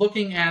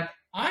looking at,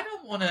 I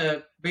don't want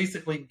to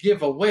basically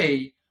give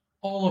away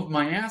all of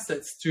my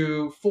assets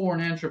to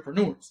foreign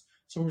entrepreneurs.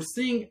 So we're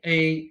seeing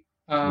a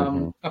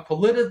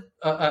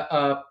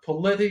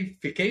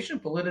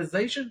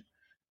politicization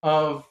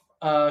of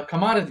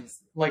commodities.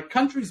 Like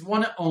countries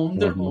want to own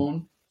their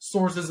own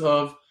sources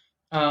of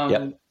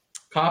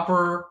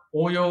copper,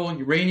 oil,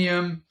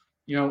 uranium,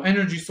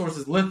 energy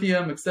sources,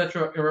 lithium,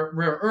 etc.,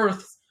 rare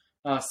earths,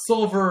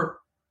 silver,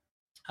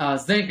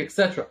 zinc,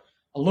 etc.,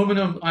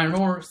 aluminum, iron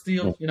ore,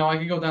 steel. I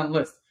can go down the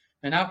list.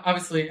 And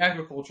obviously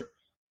agriculture,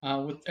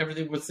 with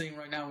everything we're seeing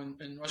right now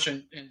in Russia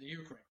and the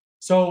Ukraine.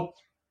 So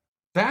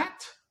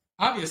that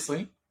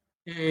obviously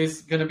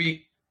is going to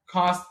be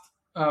cost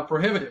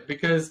prohibitive,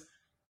 because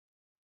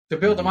to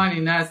build a mine in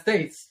the United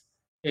States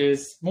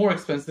is more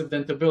expensive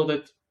than to build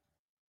it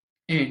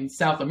in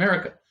South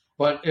America.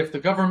 But if the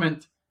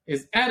government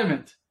is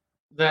adamant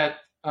that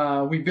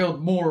we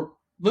build more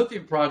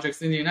lithium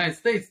projects in the United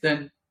States,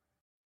 then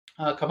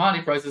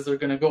commodity prices are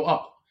going to go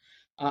up.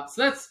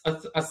 So that's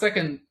a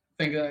second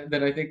thing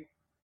that I think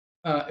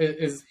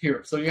is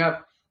here. So you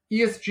have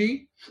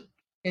ESG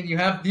and you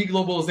have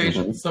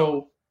deglobalization.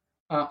 So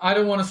I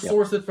don't want to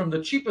source it from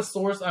the cheapest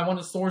source. I want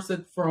to source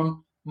it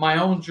from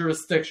my own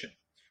jurisdiction.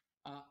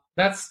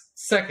 That's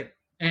second.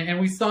 And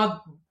we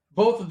saw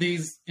both of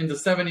these in the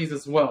 70s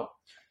as well,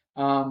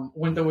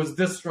 when there was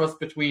distrust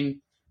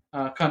between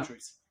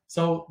countries.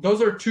 So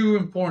those are two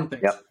important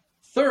things.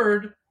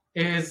 Third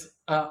is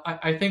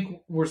I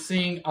think we're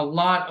seeing a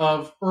lot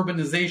of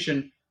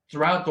urbanization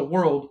throughout the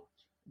world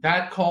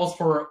that calls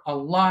for a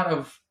lot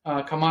of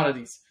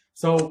commodities.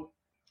 So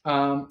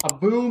a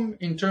boom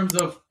in terms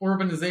of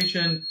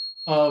urbanization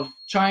of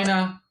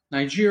China,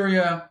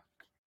 Nigeria,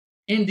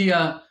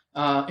 India,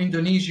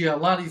 Indonesia, a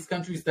lot of these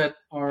countries that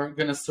are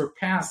going to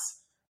surpass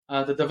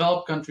the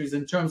developed countries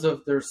in terms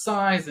of their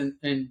size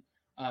and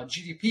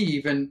GDP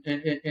even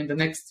in the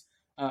next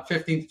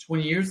 15 to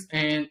 20 years.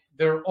 And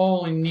they're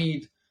all in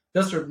need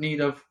desperate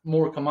need of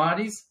more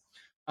commodities.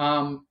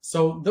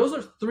 So those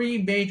are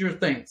three major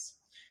things.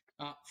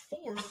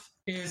 Fourth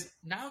is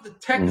now the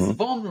tech is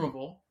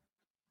vulnerable.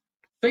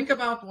 Think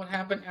about what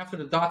happened after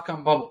the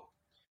dot-com bubble.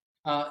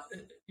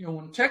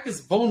 When tech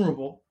is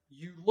vulnerable,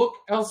 you look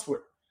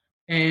elsewhere.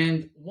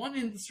 And one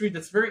industry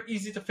that's very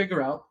easy to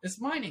figure out is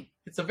mining.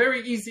 It's a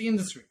very easy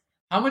industry.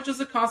 How much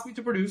does it cost me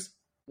to produce?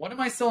 What am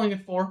I selling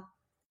it for?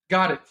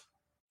 Got it.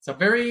 It's a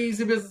very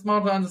easy business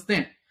model to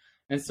understand.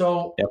 And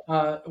so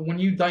when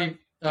you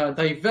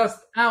divest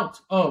out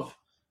of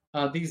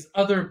these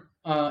other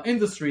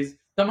industries,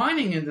 the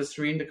mining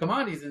industry and the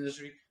commodities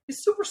industry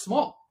is super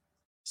small.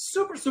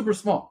 Super, super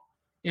small.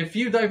 If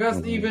you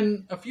divest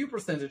even a few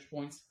percentage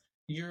points,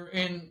 you're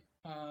in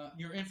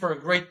for a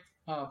great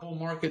bull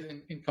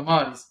market in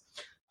commodities.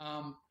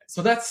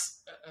 So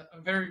that's a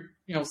very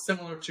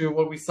similar to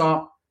what we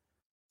saw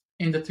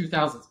in the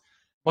 2000s.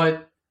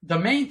 But the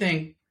main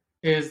thing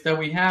is that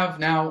we have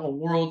now a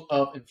world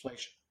of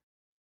inflation,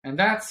 and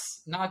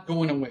that's not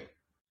going away.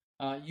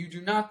 You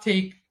do not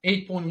take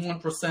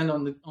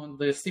 8.1% on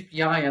the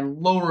CPI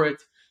and lower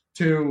it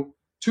to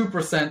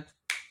 2%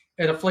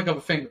 at a flick of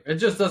a finger. It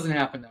just doesn't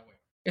happen that way.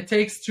 It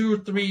takes 2 or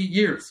 3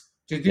 years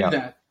to do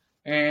that,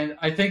 and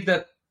I think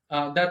that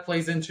that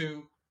plays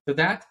into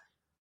that.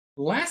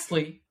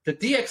 Lastly, the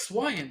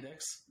DXY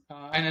index,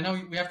 and I know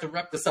we have to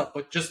wrap this up,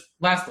 but just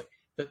lastly,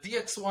 the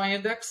DXY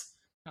index,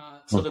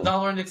 so the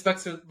dollar index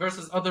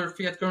versus other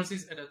fiat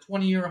currencies at a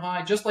 20-year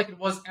high, just like it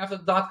was after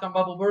the dot-com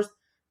bubble burst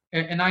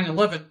in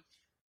 9/11,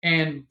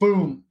 and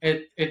boom,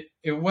 it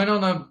went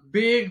on a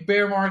big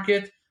bear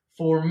market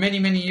for many,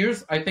 many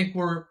years. I think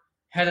we're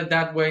headed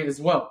that way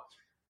as well.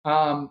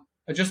 I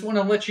just want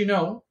to let you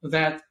know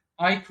that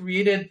I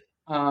created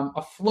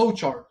a flow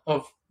chart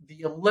of the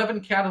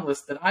 11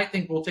 catalysts that I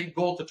think will take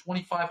gold to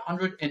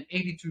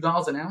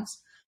 $2,582 an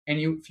ounce. And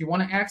if you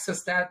want to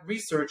access that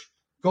research,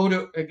 go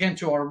to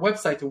our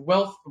website, to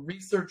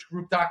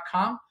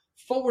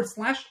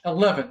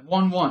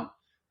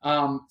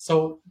wealthresearchgroup.com/11.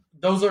 So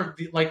those are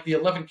the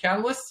 11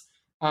 catalysts.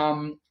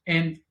 And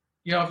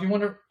if you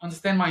want to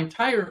understand my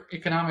entire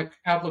economic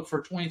outlook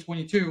for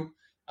 2022,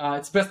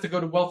 it's best to go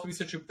to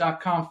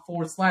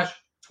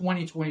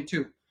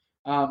wealthresearchgroup.com/2022.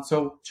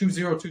 So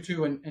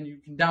 2022, and you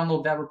can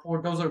download that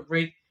report. Those are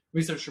great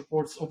research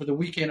reports over the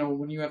weekend or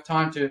when you have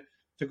time to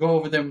go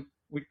over them.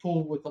 We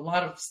pull with a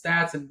lot of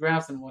stats and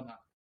graphs and whatnot.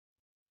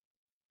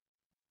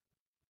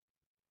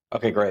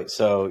 Okay, great.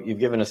 So you've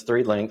given us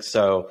 3 links.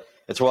 So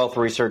it's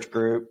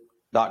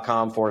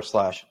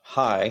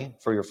wealthresearchgroup.com/hi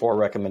for your 4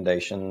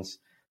 recommendations,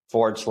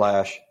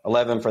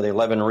 /11 for the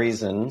 11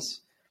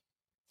 reasons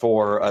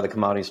for the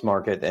commodities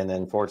market, and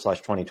then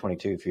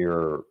 /2022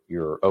 for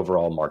your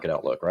overall market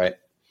outlook, right?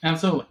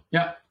 Absolutely.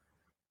 Yeah.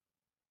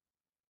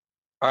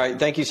 All right.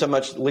 Thank you so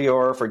much,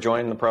 Lior, for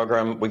joining the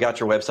program. We got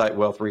your website,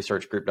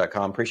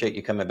 wealthresearchgroup.com. Appreciate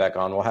you coming back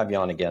on. We'll have you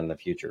on again in the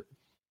future.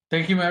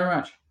 Thank you very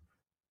much.